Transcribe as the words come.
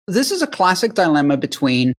This is a classic dilemma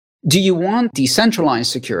between, do you want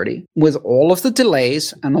decentralized security with all of the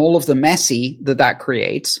delays and all of the messy that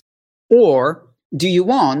creates? Or do you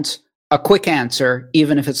want a quick answer,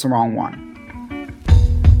 even if it's the wrong one?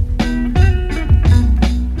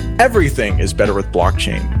 Everything is better with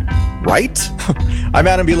blockchain, right? I'm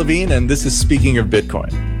Adam B. Levine, and this is Speaking of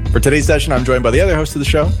Bitcoin. For today's session, I'm joined by the other host of the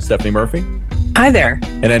show, Stephanie Murphy. Hi there.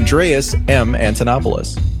 And Andreas M.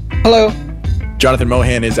 Antonopoulos. Hello. Jonathan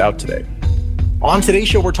Mohan is out today. On today's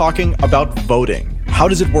show, we're talking about voting. How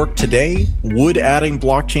does it work today? Would adding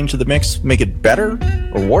blockchain to the mix make it better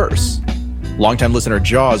or worse? Longtime listener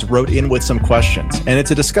Jaws wrote in with some questions, and it's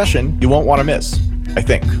a discussion you won't want to miss. I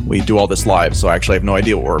think. We do all this live, so I actually have no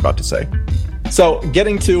idea what we're about to say. So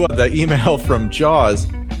getting to the email from Jaws.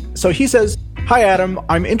 So he says, "Hi, Adam.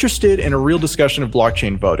 I'm interested in a real discussion of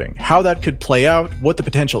blockchain voting, how that could play out, what the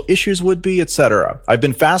potential issues would be, etc. I've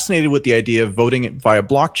been fascinated with the idea of voting via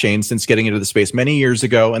blockchain since getting into the space many years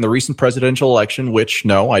ago and the recent presidential election, which,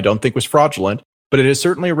 no, I don't think was fraudulent, but it has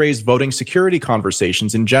certainly raised voting security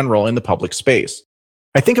conversations in general in the public space.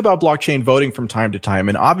 I think about blockchain voting from time to time,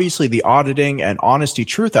 and obviously the auditing and honesty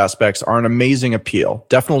truth aspects are an amazing appeal,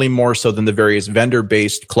 definitely more so than the various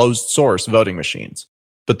vendor-based closed source voting machines.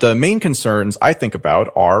 But the main concerns I think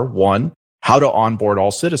about are, one, how to onboard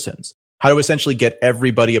all citizens, how to essentially get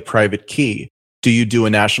everybody a private key. Do you do a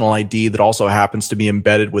national ID that also happens to be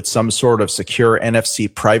embedded with some sort of secure NFC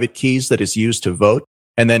private keys that is used to vote,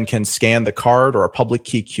 and then can scan the card or a public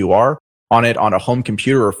key QR on it on a home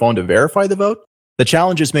computer or phone to verify the vote? The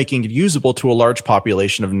challenge is making it usable to a large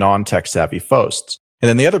population of non-tech savvy folks. And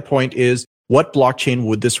then the other point is, what blockchain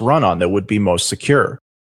would this run on that would be most secure?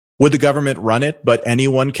 Would the government run it, but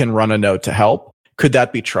anyone can run a node to help? Could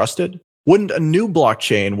that be trusted? Wouldn't a new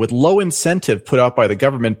blockchain with low incentive put out by the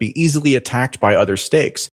government be easily attacked by other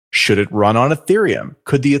stakes? Should it run on Ethereum?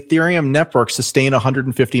 Could the Ethereum network sustain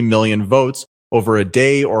 150 million votes over a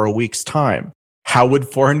day or a week's time? How would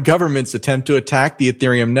foreign governments attempt to attack the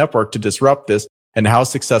Ethereum network to disrupt this? And how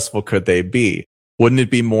successful could they be? Wouldn't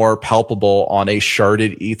it be more palpable on a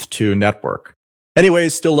sharded ETH2 network?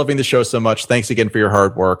 Anyways, still loving the show so much. Thanks again for your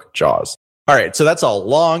hard work, Jaws. All right, so that's a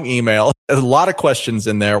long email. There's a lot of questions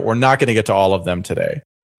in there. We're not going to get to all of them today.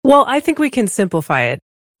 Well, I think we can simplify it.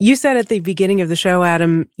 You said at the beginning of the show,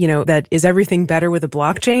 Adam, that is everything better with a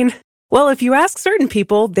blockchain? Well, if you ask certain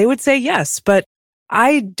people, they would say yes, but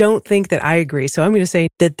I don't think that I agree. So I'm going to say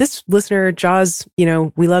that this listener, Jaws,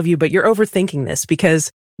 we love you, but you're overthinking this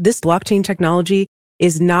because this blockchain technology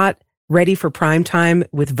is not ready for prime time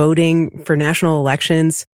with voting for national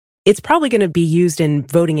elections. It's probably going to be used in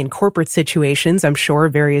voting in corporate situations, I'm sure,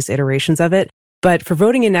 various iterations of it. But for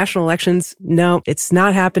voting in national elections, no, it's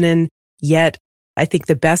not happening yet. I think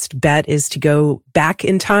the best bet is to go back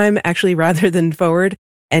in time, actually, rather than forward,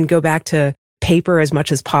 and go back to paper as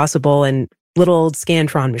much as possible and little old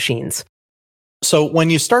Scantron machines. So when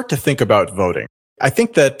you start to think about voting, I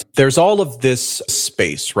think that there's all of this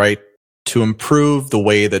space, right, to improve the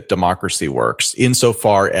way that democracy works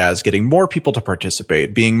insofar as getting more people to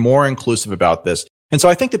participate, being more inclusive about this. And so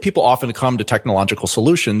I think that people often come to technological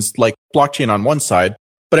solutions like blockchain on one side.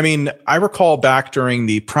 But I mean, I recall back during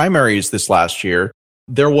the primaries this last year,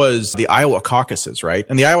 there was the Iowa caucuses, right?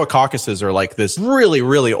 And the Iowa caucuses are like this really,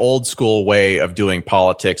 really old school way of doing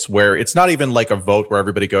politics where it's not even like a vote where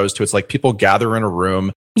everybody goes to. It's like people gather in a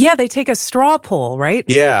room. Yeah, they take a straw poll, right?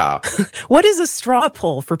 Yeah. What is a straw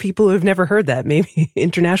poll for people who have never heard that? Maybe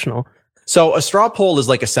international. So a straw poll is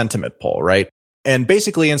like a sentiment poll, right? And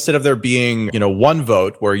basically, instead of there being, one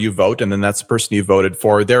vote where you vote and then that's the person you voted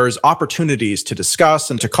for, there's opportunities to discuss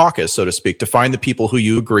and to caucus, so to speak, to find the people who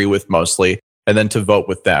you agree with mostly, and then to vote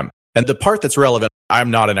with them. And the part that's relevant, I'm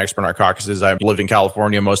not an expert on caucuses. I've lived in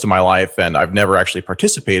California most of my life, and I've never actually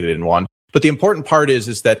participated in one. But the important part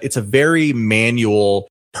is that it's a very manual,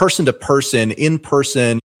 person-to-person,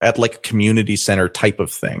 in-person, at like a community center type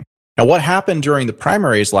of thing. Now, what happened during the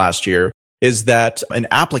primaries last year is that an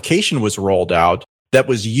application was rolled out that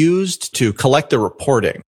was used to collect the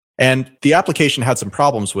reporting. And the application had some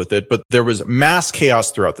problems with it, but there was mass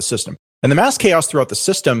chaos throughout the system. And the mass chaos throughout the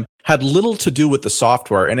system had little to do with the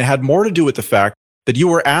software, and it had more to do with the fact that you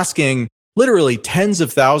were asking literally tens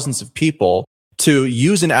of thousands of people to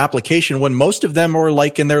use an application when most of them were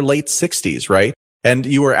like in their late 60s, right? And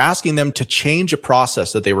you were asking them to change a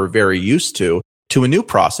process that they were very used to a new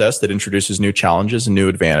process that introduces new challenges and new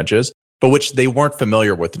advantages, but which they weren't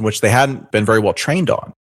familiar with and which they hadn't been very well trained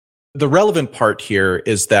on. The relevant part here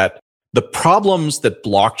is that the problems that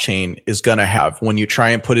blockchain is going to have when you try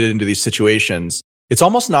and put it into these situations, it's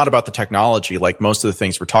almost not about the technology like most of the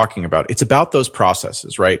things we're talking about. It's about those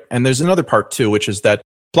processes, right? And there's another part too, which is that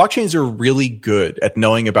blockchains are really good at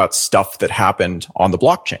knowing about stuff that happened on the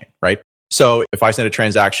blockchain, right? So if I send a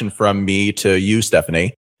transaction from me to you,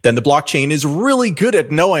 Stephanie, then the blockchain is really good at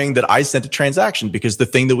knowing that I sent a transaction because the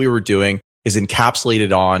thing that we were doing is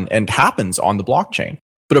encapsulated on and happens on the blockchain.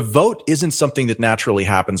 But a vote isn't something that naturally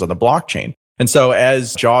happens on the blockchain. And so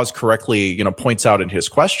as Jaws correctly, points out in his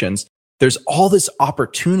questions, there's all this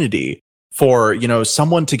opportunity for,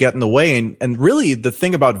 someone to get in the way. And really the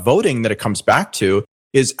thing about voting that it comes back to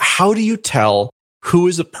is how do you tell who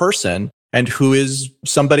is a person and who is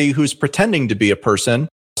somebody who's pretending to be a person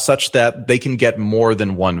such that they can get more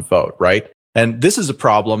than one vote, right? And this is a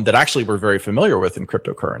problem that actually we're very familiar with in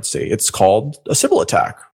cryptocurrency. It's called a Sybil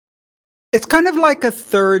attack. It's kind of like a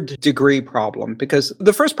third degree problem, because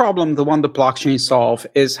the first problem, the one that blockchains solve,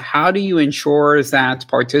 is how do you ensure that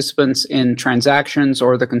participants in transactions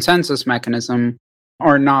or the consensus mechanism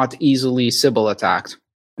are not easily Sybil attacked.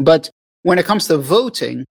 But when it comes to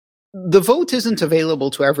voting, the vote isn't available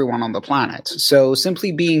to everyone on the planet. So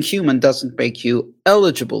simply being human doesn't make you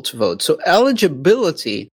eligible to vote. So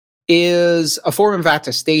eligibility is a form of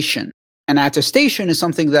attestation. And attestation is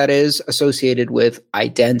something that is associated with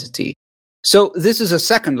identity. So this is a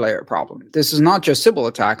second layer problem. This is not just Sybil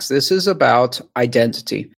attacks. This is about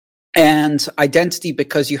identity. And identity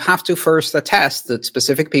because you have to first attest that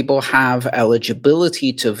specific people have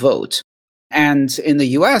eligibility to vote. And in the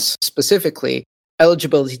US specifically,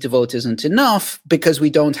 eligibility to vote isn't enough because we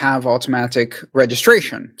don't have automatic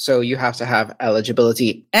registration. So you have to have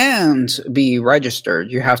eligibility and be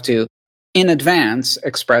registered. You have to, in advance,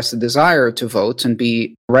 express a desire to vote and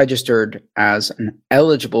be registered as an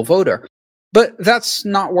eligible voter. But that's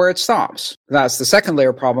not where it stops. That's the second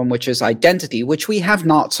layer problem, which is identity, which we have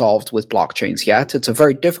not solved with blockchains yet. It's a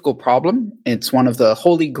very difficult problem. It's one of the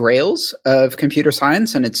holy grails of computer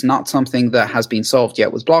science, and it's not something that has been solved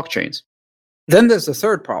yet with blockchains. Then there's the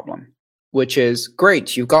third problem, which is,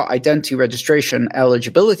 great, you've got identity registration,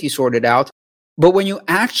 eligibility sorted out, but when you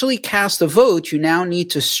actually cast a vote, you now need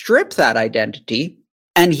to strip that identity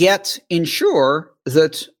and yet ensure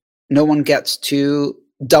that no one gets to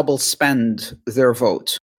double spend their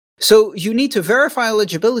vote. So you need to verify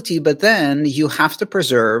eligibility, but then you have to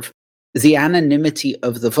preserve the anonymity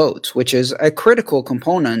of the vote, which is a critical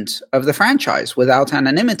component of the franchise. Without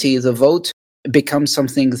anonymity, the vote becomes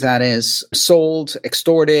something that is sold,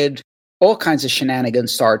 extorted, all kinds of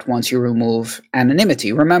shenanigans start once you remove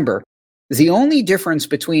anonymity. Remember, the only difference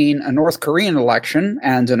between a North Korean election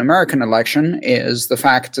and an American election is the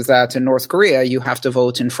fact that in North Korea, you have to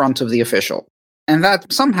vote in front of the official. And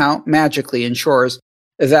that somehow magically ensures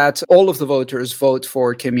that all of the voters vote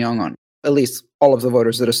for Kim Jong-un, at least all of the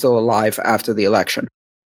voters that are still alive after the election.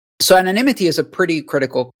 So anonymity is a pretty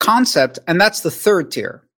critical concept, and that's the third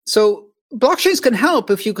tier. So blockchains can help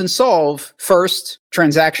if you can solve, first,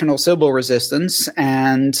 transactional Sybil resistance,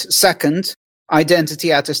 and second, identity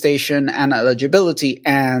attestation and eligibility,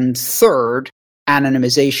 and third,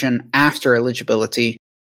 anonymization after eligibility.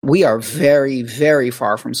 We are very, very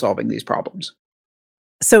far from solving these problems.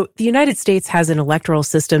 So the United States has an electoral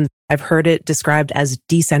system. I've heard it described as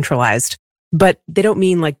decentralized, but they don't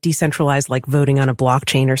mean like decentralized like voting on a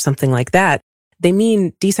blockchain or something like that. They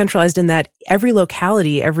mean decentralized in that every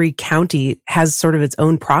locality, every county has sort of its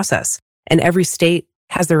own process, and every state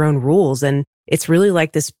has their own rules. And it's really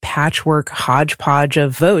like this patchwork hodgepodge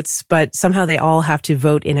of votes, but somehow they all have to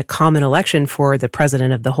vote in a common election for the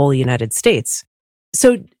president of the whole United States.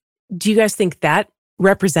 So do you guys think that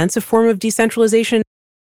represents a form of decentralization?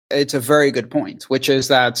 It's a very good point, which is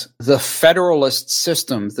that the federalist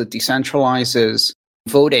system that decentralizes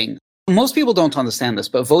voting, most people don't understand this,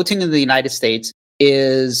 but voting in the United States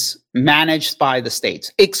is managed by the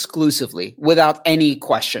states exclusively, without any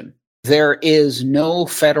question. There is no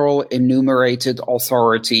federal enumerated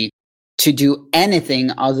authority to do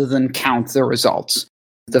anything other than count the results.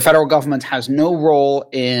 The federal government has no role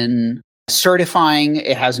in certifying,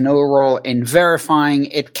 it has no role in verifying,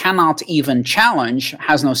 it cannot even challenge,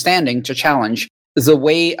 has no standing to challenge the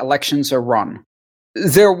way elections are run.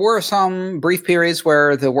 There were some brief periods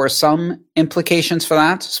where there were some implications for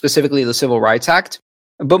that, specifically the Civil Rights Act,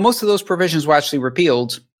 but most of those provisions were actually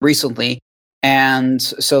repealed recently, and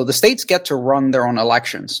so the states get to run their own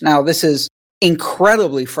elections. Now, this is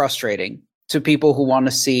incredibly frustrating to people who want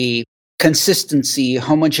to see consistency,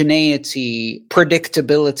 homogeneity,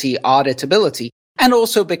 predictability, auditability, and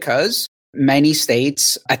also because many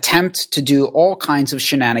states attempt to do all kinds of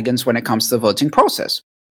shenanigans when it comes to the voting process.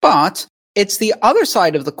 But it's the other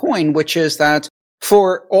side of the coin, which is that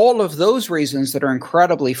for all of those reasons that are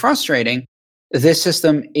incredibly frustrating, this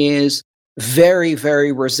system is very,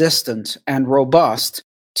 very resistant and robust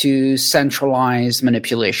to centralize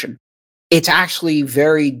manipulation. It's actually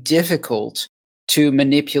very difficult to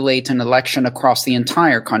manipulate an election across the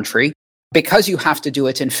entire country because you have to do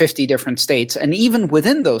it in 50 different states. And even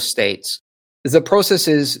within those states, the process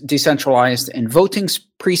is decentralized in voting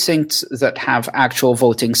precincts that have actual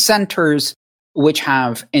voting centers, which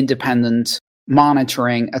have independent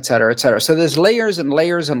monitoring, et cetera, et cetera. So there's layers and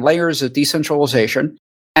layers and layers of decentralization.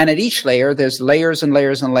 And at each layer, there's layers and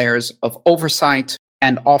layers and layers of oversight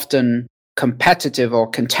and often competitive or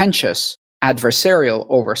contentious adversarial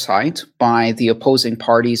oversight by the opposing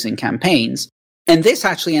parties in campaigns. And this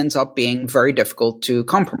actually ends up being very difficult to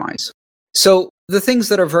compromise. So the things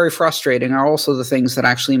that are very frustrating are also the things that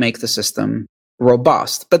actually make the system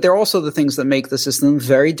robust, but they're also the things that make the system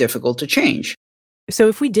very difficult to change. So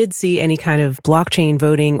if we did see any kind of blockchain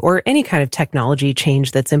voting or any kind of technology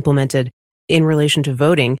change that's implemented in relation to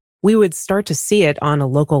voting, we would start to see it on a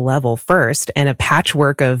local level first and a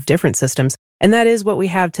patchwork of different systems. And that is what we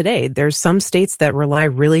have today. There's some states that rely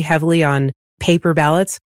really heavily on paper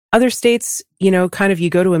ballots. Other states, kind of you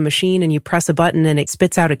go to a machine and you press a button and it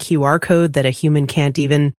spits out a QR code that a human can't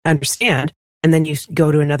even understand. And then you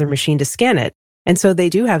go to another machine to scan it. And so they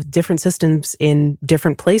do have different systems in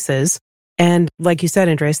different places. And like you said,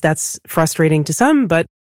 Andreas, that's frustrating to some, but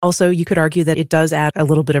also you could argue that it does add a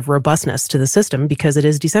little bit of robustness to the system because it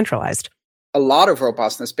is decentralized. A lot of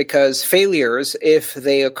robustness, because failures, if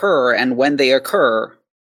they occur and when they occur,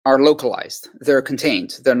 are localized. They're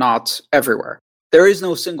contained. They're not everywhere. There is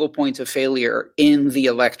no single point of failure in the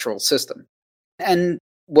electoral system. And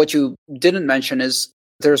what you didn't mention is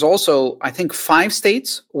there's also, I think, 5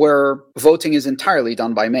 states where voting is entirely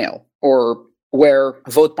done by mail, or where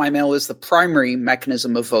vote by mail is the primary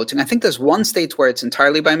mechanism of voting. I think there's 1 state where it's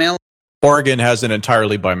entirely by mail. Oregon has an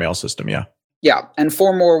entirely by mail system, yeah. Yeah, and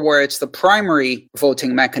 4 more where it's the primary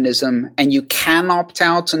voting mechanism, and you can opt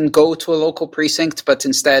out and go to a local precinct, but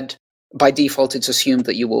instead, by default, it's assumed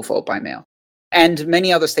that you will vote by mail. And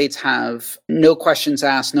many other states have no questions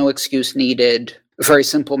asked, no excuse needed, very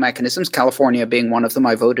simple mechanisms, California being one of them.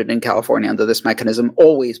 I voted in California under this mechanism,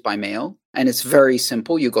 always by mail. And it's very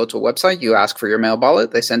simple. You go to a website, you ask for your mail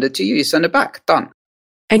ballot, they send it to you, you send it back, done.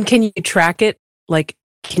 And can you track it? Like,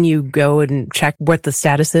 can you go and check what the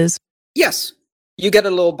status is? Yes. You get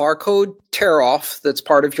a little barcode tear off that's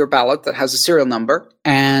part of your ballot that has a serial number,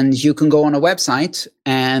 and you can go on a website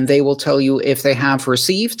and they will tell you if they have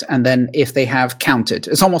received and then if they have counted.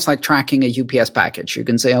 It's almost like tracking a UPS package. You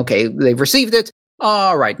can say, okay, they've received it.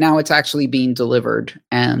 All right, now it's actually being delivered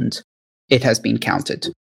and it has been counted.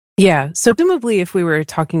 Yeah. So presumably if we were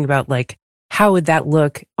talking about like, how would that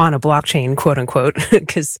look on a blockchain, quote unquote,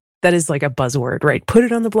 because that is like a buzzword, right? Put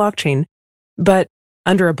it on the blockchain. But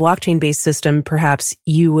under a blockchain-based system, perhaps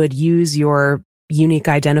you would use your unique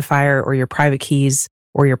identifier or your private keys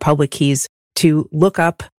or your public keys to look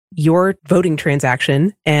up your voting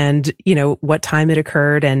transaction and, what time it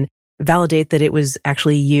occurred and validate that it was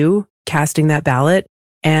actually you casting that ballot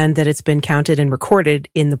and that it's been counted and recorded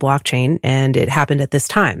in the blockchain and it happened at this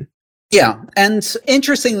time. Yeah. And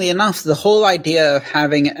interestingly enough, the whole idea of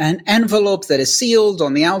having an envelope that is sealed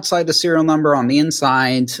on the outside, the serial number on the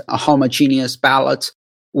inside, a homogeneous ballot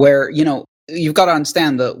where, you've got to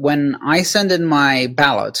understand that when I send in my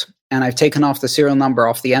ballot and I've taken off the serial number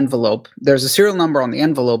off the envelope, there's a serial number on the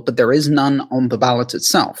envelope, but there is none on the ballot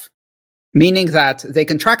itself. Meaning that they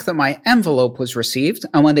can track that my envelope was received,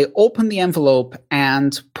 and when they open the envelope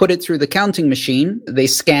and put it through the counting machine, they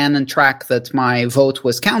scan and track that my vote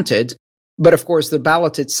was counted. But of course, the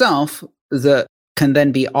ballot itself that can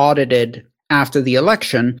then be audited after the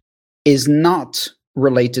election is not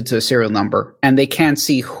related to a serial number, and they can't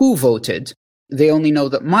see who voted. They only know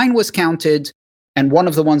that mine was counted, and one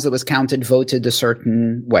of the ones that was counted voted a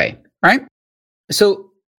certain way, right? So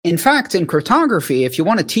in fact, in cryptography, if you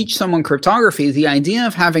want to teach someone cryptography, the idea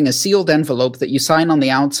of having a sealed envelope that you sign on the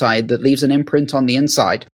outside that leaves an imprint on the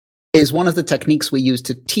inside is one of the techniques we use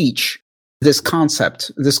to teach this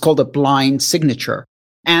concept. This is called a blind signature.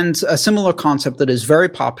 And a similar concept that is very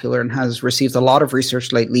popular and has received a lot of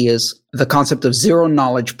research lately is the concept of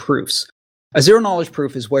zero-knowledge proofs. A zero-knowledge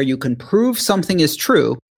proof is where you can prove something is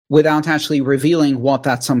true without actually revealing what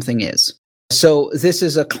that something is. So this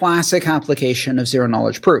is a classic application of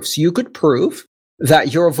zero-knowledge proofs. You could prove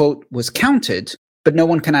that your vote was counted, but no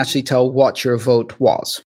one can actually tell what your vote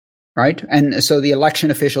was, right? And so the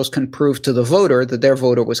election officials can prove to the voter that their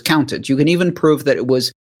voter was counted. You can even prove that it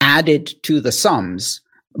was added to the sums,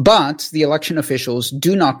 but the election officials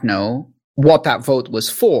do not know what that vote was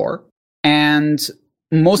for. And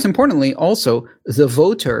most importantly, also, the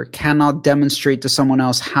voter cannot demonstrate to someone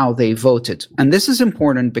else how they voted. And this is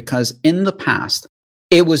important because in the past,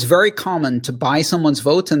 it was very common to buy someone's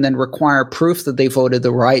vote and then require proof that they voted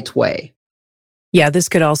the right way. Yeah, this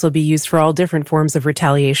could also be used for all different forms of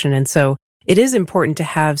retaliation. And so it is important to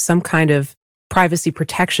have some kind of privacy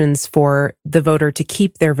protections for the voter to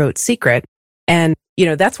keep their vote secret. And,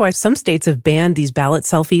 that's why some states have banned these ballot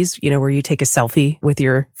selfies, where you take a selfie with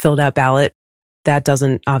your filled out ballot. That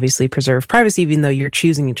doesn't obviously preserve privacy, even though you're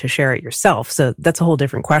choosing to share it yourself. So that's a whole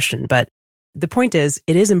different question. But the point is,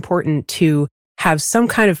 it is important to have some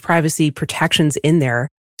kind of privacy protections in there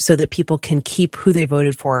so that people can keep who they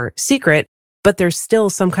voted for secret, but there's still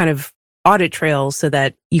some kind of audit trail so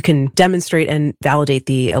that you can demonstrate and validate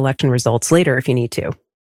the election results later if you need to.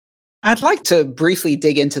 I'd like to briefly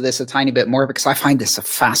dig into this a tiny bit more because I find this a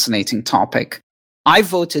fascinating topic. I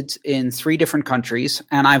voted in 3 different countries,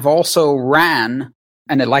 and I've also ran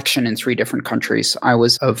an election in 3 different countries. I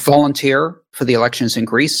was a volunteer for the elections in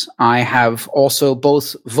Greece. I have also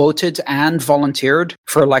both voted and volunteered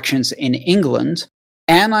for elections in England.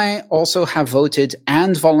 And I also have voted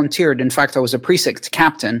and volunteered. In fact, I was a precinct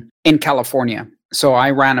captain in California. So I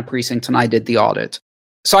ran a precinct and I did the audit.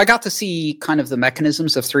 So I got to see kind of the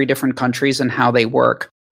mechanisms of 3 different countries and how they work.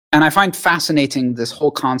 And I find fascinating this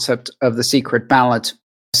whole concept of the secret ballot.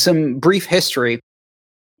 Some brief history.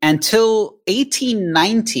 Until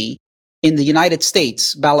 1890, in the United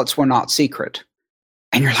States, ballots were not secret.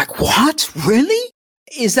 And you're like, what? Really?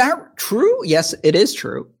 Is that true? Yes, it is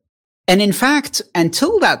true. And in fact,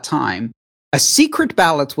 until that time, a secret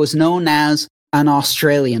ballot was known as an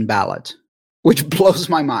Australian ballot, which blows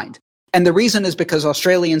my mind. And the reason is because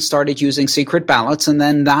Australians started using secret ballots, and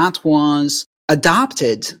then that was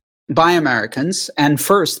adopted by Americans and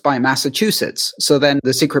first by Massachusetts. So then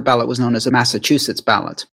the secret ballot was known as a Massachusetts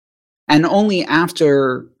ballot. And only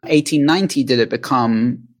after 1890 did it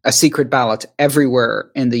become a secret ballot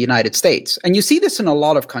everywhere in the United States. And you see this in a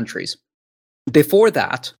lot of countries. Before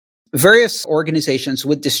that, various organizations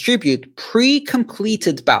would distribute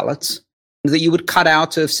pre-completed ballots that you would cut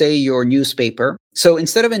out of, say, your newspaper. So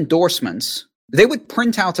instead of endorsements, they would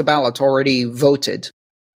print out a ballot already voted,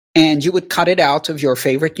 and you would cut it out of your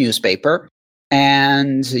favorite newspaper,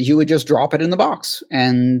 and you would just drop it in the box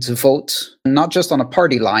and vote, not just on a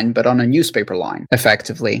party line, but on a newspaper line,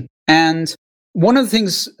 effectively. And one of the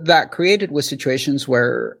things that created was situations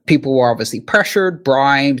where people were obviously pressured,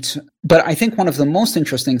 bribed. But I think one of the most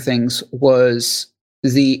interesting things was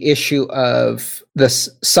the issue of the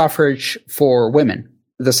suffrage for women,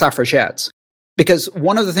 the suffragettes. Because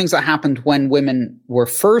one of the things that happened when women were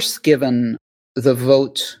first given the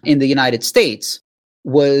vote in the United States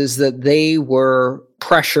was that they were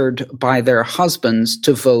pressured by their husbands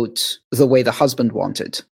to vote the way the husband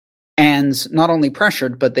wanted. And not only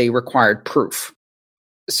pressured, but they required proof.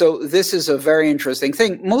 So this is a very interesting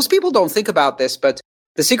thing. Most people don't think about this, but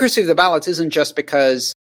the secrecy of the ballot isn't just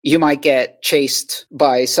because you might get chased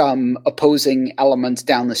by some opposing element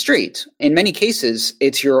down the street. In many cases,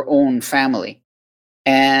 it's your own family.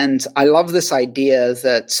 And I love this idea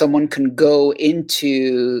that someone can go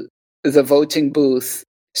into the voting booth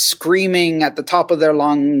screaming at the top of their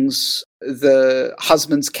lungs the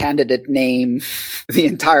husband's candidate name the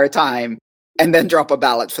entire time and then drop a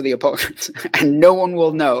ballot for the opponent. And no one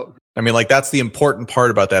will know. I mean, that's the important part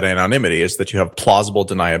about that anonymity is that you have plausible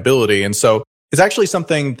deniability. And so it's actually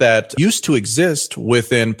something that used to exist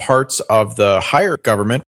within parts of the higher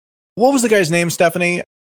government. What was the guy's name, Stephanie?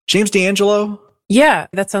 James D'Angelo? Yeah,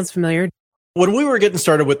 that sounds familiar. When we were getting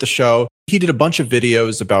started with the show, he did a bunch of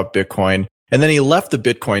videos about Bitcoin, and then he left the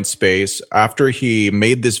Bitcoin space after he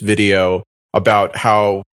made this video about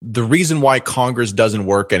how the reason why Congress doesn't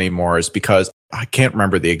work anymore is because, I can't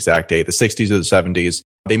remember the exact date, the 60s or the 70s,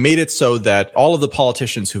 they made it so that all of the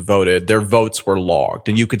politicians who voted, their votes were logged,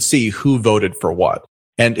 and you could see who voted for what.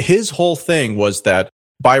 And his whole thing was that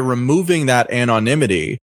by removing that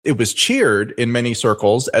anonymity, it was cheered in many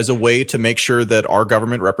circles as a way to make sure that our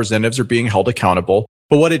government representatives are being held accountable.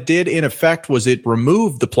 But what it did in effect was it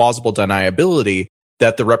removed the plausible deniability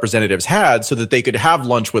that the representatives had so that they could have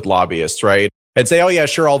lunch with lobbyists, right? And say, oh yeah,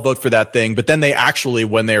 sure, I'll vote for that thing. But then they actually,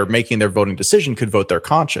 when they're making their voting decision, could vote their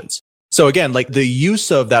conscience. So again, the use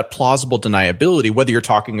of that plausible deniability, whether you're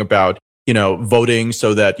talking about, voting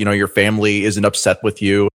so that, your family isn't upset with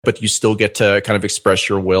you, but you still get to kind of express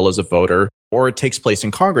your will as a voter, or it takes place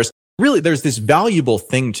in Congress, really, there's this valuable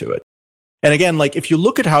thing to it. And again, if you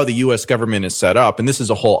look at how the US government is set up, and this is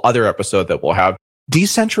a whole other episode that we'll have,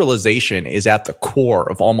 decentralization is at the core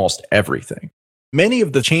of almost everything. Many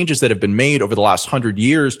of the changes that have been made over the last 100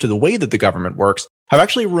 years to the way that the government works have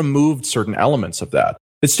actually removed certain elements of that.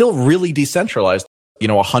 It's still really decentralized.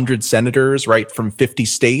 100 senators, right, from 50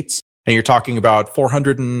 states. and you're talking about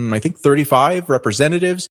 435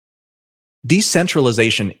 representatives.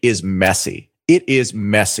 Decentralization is messy. It is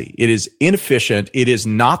messy. It is inefficient. It is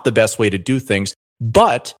not the best way to do things,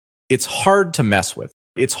 but it's hard to mess with.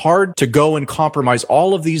 It's hard to go and compromise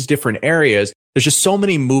all of these different areas. There's just so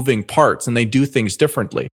many moving parts and they do things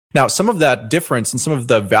differently. Now, some of that difference and some of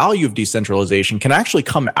the value of decentralization can actually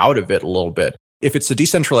come out of it a little bit. If it's a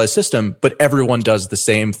decentralized system, but everyone does the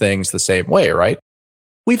same things the same way, right?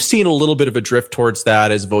 We've seen a little bit of a drift towards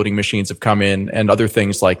that as voting machines have come in and other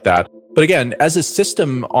things like that. But again, as a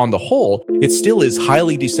system on the whole, it still is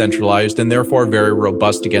highly decentralized and therefore very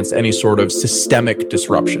robust against any sort of systemic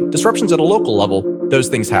disruption. Disruptions at a local level, those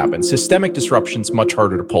things happen. Systemic disruptions, much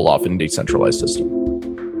harder to pull off in a decentralized system.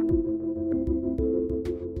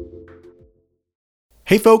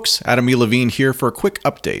 Hey folks, Adam E. Levine here for a quick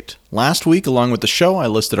update. Last week, along with the show, I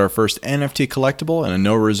listed our first NFT collectible in a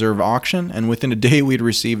no-reserve auction, and within a day we'd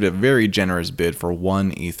received a very generous bid for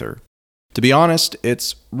 1 Ether. To be honest,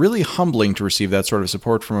 it's really humbling to receive that sort of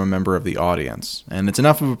support from a member of the audience, and it's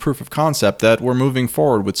enough of a proof of concept that we're moving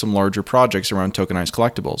forward with some larger projects around tokenized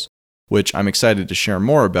collectibles, which I'm excited to share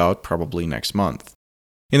more about probably next month.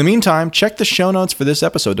 In the meantime, check the show notes for this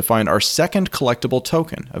episode to find our second collectible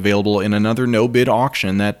token, available in another no-bid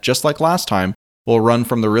auction that, just like last time, will run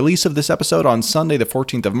from the release of this episode on Sunday the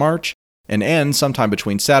 14th of March and end sometime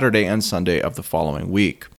between Saturday and Sunday of the following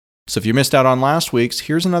week. So if you missed out on last week's,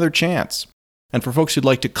 here's another chance. And for folks who'd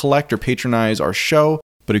like to collect or patronize our show,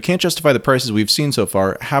 but who can't justify the prices we've seen so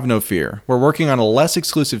far, have no fear. We're working on a less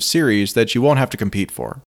exclusive series that you won't have to compete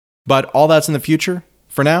for. But all that's in the future.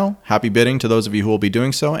 For now, happy bidding to those of you who will be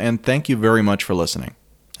doing so, and thank you very much for listening.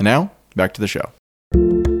 And now, back to the show.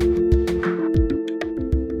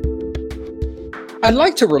 I'd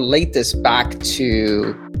like to relate this back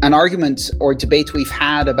to an argument or debate we've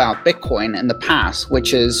had about Bitcoin in the past,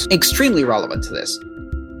 which is extremely relevant to this.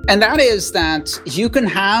 And that is that you can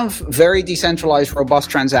have very decentralized, robust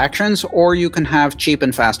transactions, or you can have cheap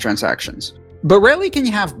and fast transactions. But rarely can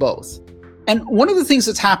you have both. And one of the things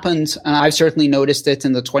that's happened, and I've certainly noticed it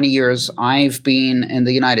in the 20 years I've been in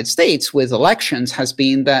the United States with elections, has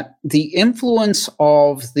been that the influence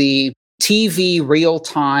of the TV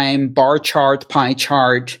real-time bar chart, pie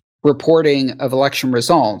chart reporting of election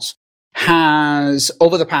results has,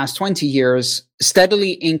 over the past 20 years,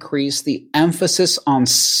 steadily increased the emphasis on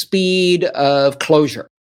speed of closure,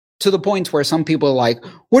 to the point where some people are like,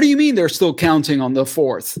 what do you mean they're still counting on the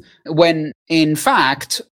 4th? When, in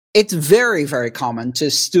fact, it's very, very common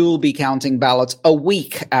to still be counting ballots a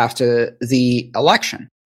week after the election.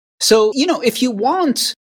 So, if you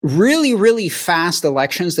want really, really fast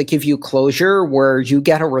elections that give you closure where you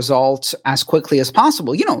get a result as quickly as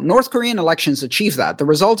possible, North Korean elections achieve that. The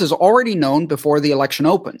result is already known before the election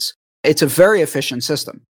opens. It's a very efficient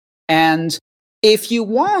system. And if you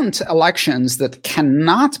want elections that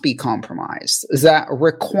cannot be compromised, that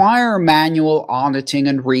require manual auditing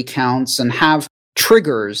and recounts and have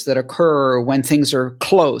triggers that occur when things are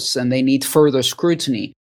close and they need further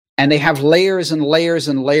scrutiny, and they have layers and layers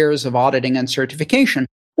and layers of auditing and certification,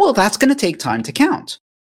 well, that's going to take time to count.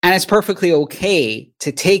 And it's perfectly okay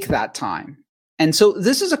to take that time. And so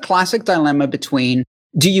this is a classic dilemma between,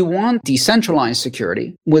 do you want decentralized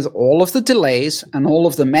security with all of the delays and all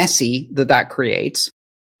of the messy that creates,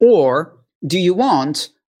 or do you want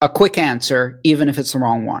a quick answer, even if it's the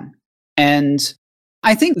wrong one? And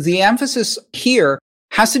I think the emphasis here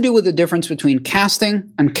has to do with the difference between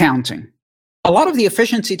casting and counting. A lot of the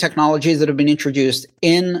efficiency technologies that have been introduced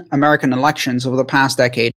in American elections over the past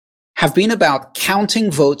decade have been about counting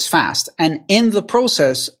votes fast. And in the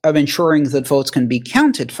process of ensuring that votes can be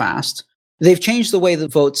counted fast, they've changed the way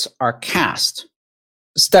that votes are cast.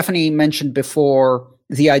 Stephanie mentioned before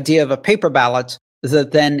the idea of a paper ballot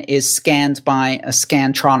that then is scanned by a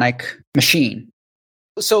Scantronic machine.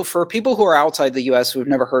 So for people who are outside the US who've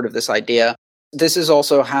never heard of this idea, this is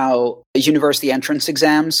also how university entrance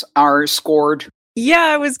exams are scored. Yeah,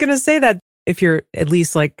 I was going to say that if you're at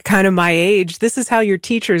least like kind of my age, this is how your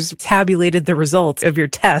teachers tabulated the results of your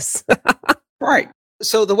tests. Right.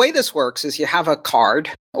 So the way this works is you have a card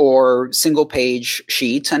or single page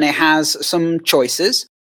sheet, and it has some choices.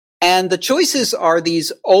 And the choices are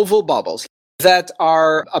these oval bubbles that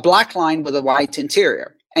are a black line with a white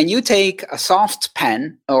interior. And you take a soft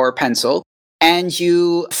pen or pencil and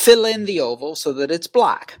you fill in the oval so that it's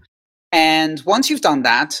black. And once you've done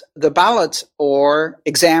that, the ballot or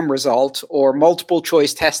exam result or multiple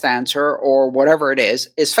choice test answer or whatever it is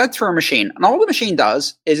fed through a machine. And all the machine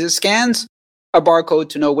does is it scans a barcode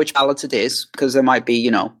to know which ballot it is, because there might be,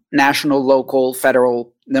 national, local,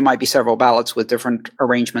 federal, there might be several ballots with different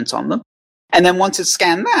arrangements on them. And then once it's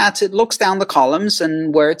scanned that, it looks down the columns,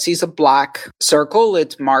 and where it sees a black circle,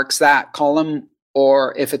 it marks that column,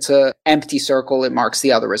 or if it's an empty circle, it marks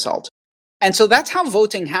the other result. And so that's how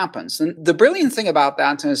voting happens. And the brilliant thing about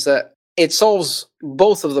that is that it solves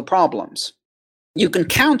both of the problems. You can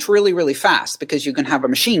count really, really fast because you can have a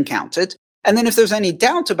machine count it. And then if there's any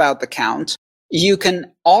doubt about the count, you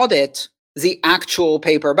can audit the actual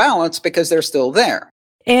paper ballots because they're still there.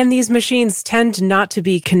 And these machines tend not to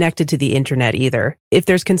be connected to the internet either. If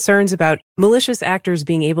there's concerns about malicious actors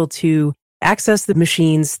being able to access the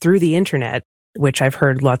machines through the internet, which I've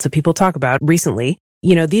heard lots of people talk about recently,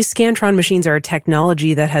 these Scantron machines are a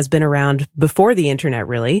technology that has been around before the internet,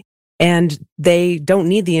 really, and they don't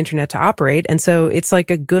need the internet to operate. And so it's like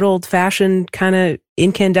a good old-fashioned kind of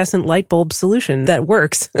incandescent light bulb solution that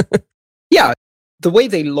works. Yeah. The way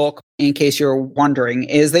they look, in case you're wondering,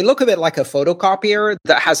 is they look a bit like a photocopier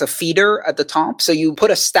that has a feeder at the top. So you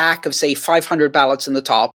put a stack of, say, 500 ballots in the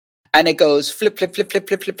top, and it goes flip, flip, flip, flip,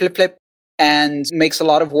 flip, flip, flip, flip, and makes a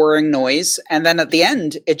lot of whirring noise. And then at the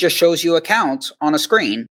end, it just shows you a count on a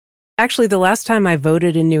screen. Actually, the last time I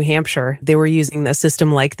voted in New Hampshire, they were using a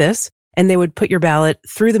system like this, and they would put your ballot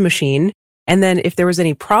through the machine. And then if there was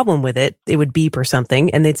any problem with it, it would beep or something,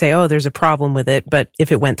 and they'd say, oh, there's a problem with it. But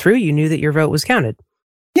if it went through, you knew that your vote was counted.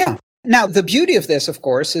 Yeah. Now, the beauty of this, of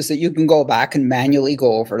course, is that you can go back and manually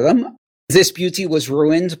go over them. This beauty was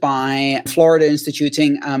ruined by Florida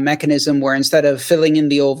instituting a mechanism where instead of filling in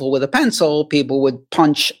the oval with a pencil, people would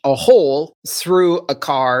punch a hole through a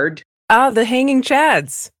card. Ah, the hanging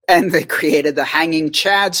chads. And they created the hanging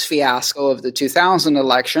chads fiasco of the 2000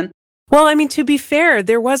 election. Well, I mean, to be fair,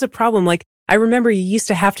 there was a problem. Like, I remember you used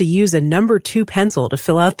to have to use a number 2 pencil to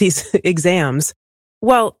fill out these exams.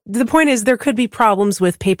 Well, the point is there could be problems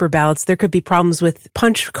with paper ballots. There could be problems with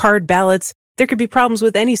punch card ballots. There could be problems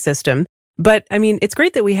with any system. But I mean, it's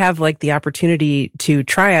great that we have like the opportunity to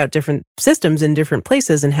try out different systems in different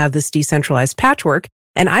places and have this decentralized patchwork.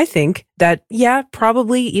 And I think that, yeah,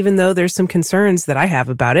 probably, even though there's some concerns that I have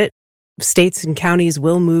about it, states and counties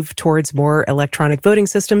will move towards more electronic voting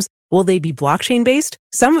systems. Will they be blockchain based?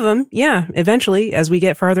 Some of them, yeah, eventually, as we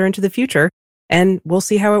get farther into the future. And we'll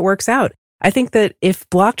see how it works out. I think that if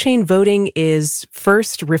blockchain voting is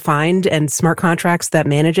first refined and smart contracts that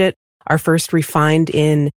manage it are first refined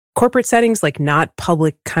in corporate settings, like not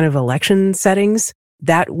public kind of election settings,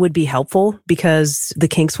 that would be helpful because the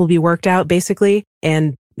kinks will be worked out basically.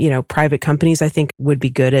 And, private companies, I think, would be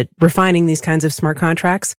good at refining these kinds of smart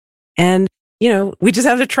contracts. And, we just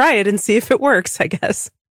have to try it and see if it works, I guess.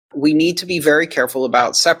 We need to be very careful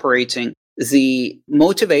about separating the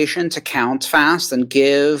motivation to count fast and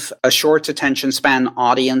give a short attention span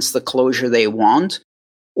audience the closure they want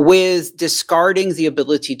with discarding the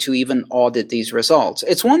ability to even audit these results.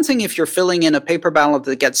 It's one thing if you're filling in a paper ballot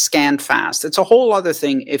that gets scanned fast. It's a whole other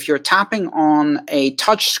thing if you're tapping on a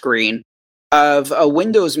touch screen of a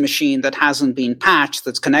Windows machine that hasn't been patched,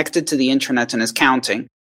 that's connected to the internet and is counting.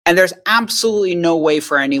 And there's absolutely no way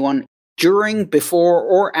for anyone during, before,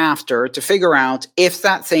 or after to figure out if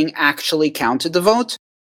that thing actually counted the vote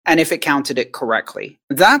and if it counted it correctly.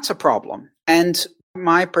 That's a problem. And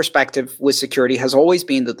my perspective with security has always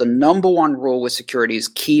been that the number one rule with security is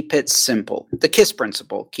keep it simple. The KISS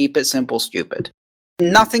principle, keep it simple, stupid.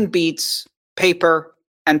 Nothing beats paper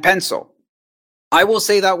and pencil. I will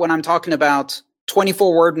say that when I'm talking about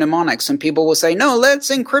 24-word mnemonics, and people will say, no,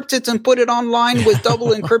 let's encrypt it and put it online with double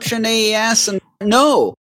encryption AES. And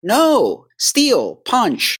no, steel,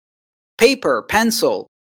 punch, paper, pencil,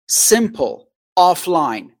 simple,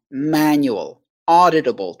 offline, manual,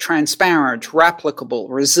 auditable, transparent, replicable,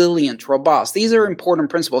 resilient, robust. These are important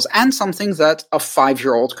principles and something that a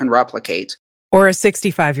 5-year-old can replicate. Or a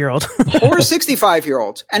 65-year-old. Or a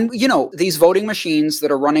 65-year-old. And, these voting machines that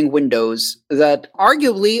are running Windows that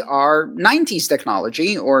arguably are 90s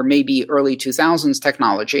technology or maybe early 2000s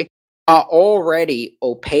technology are already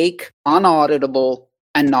opaque, unauditable,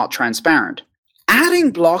 and not transparent.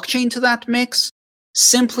 Adding blockchain to that mix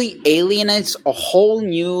simply alienates a whole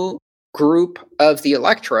new group of the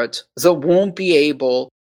electorate that won't be able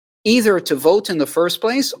either to vote in the first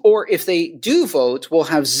place, or if they do vote, will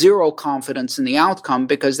have zero confidence in the outcome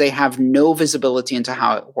because they have no visibility into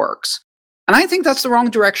how it works. And I think that's the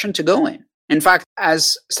wrong direction to go in. In fact,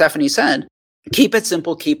 as Stephanie said, keep it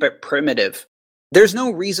simple, keep it primitive. There's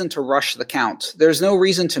no reason to rush the count. There's no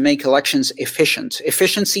reason to make elections efficient.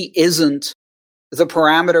 Efficiency isn't the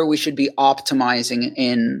parameter we should be optimizing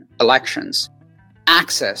in elections.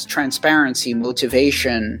 Access, transparency,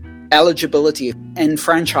 motivation, eligibility,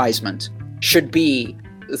 enfranchisement should be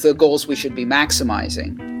the goals we should be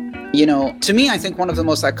maximizing. You know, to me, I think one of the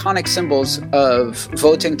most iconic symbols of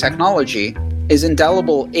voting technology is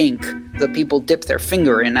indelible ink that people dip their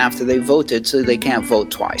finger in after they voted so they can't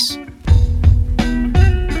vote twice.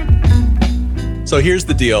 So here's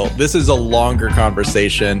the deal. This is a longer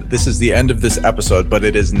conversation. This is the end of this episode, but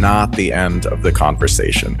it is not the end of the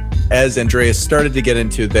conversation. As Andreas started to get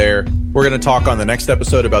into there, we're going to talk on the next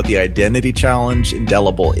episode about the identity challenge,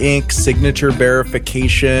 indelible ink, signature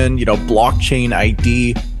verification, blockchain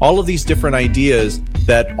ID, all of these different ideas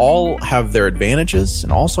that all have their advantages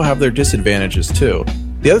and also have their disadvantages too.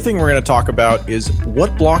 The other thing we're going to talk about is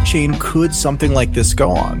what blockchain could something like this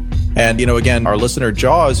go on? And, again, our listener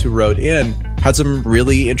Jaws, who wrote in, had some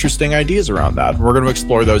really interesting ideas around that. We're going to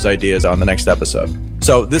explore those ideas on the next episode.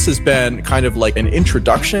 So this has been kind of like an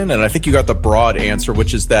introduction, and I think you got the broad answer,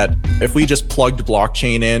 which is that if we just plugged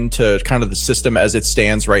blockchain into kind of the system as it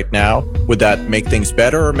stands right now, would that make things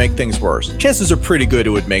better or make things worse? Chances are pretty good it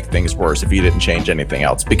would make things worse if you didn't change anything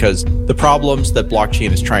else, because the problems that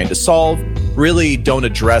blockchain is trying to solve really don't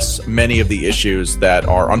address many of the issues that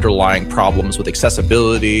are underlying problems with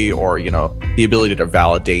accessibility or, the ability to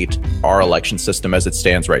validate our election system as it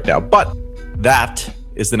stands right now. But that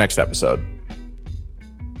is the next episode.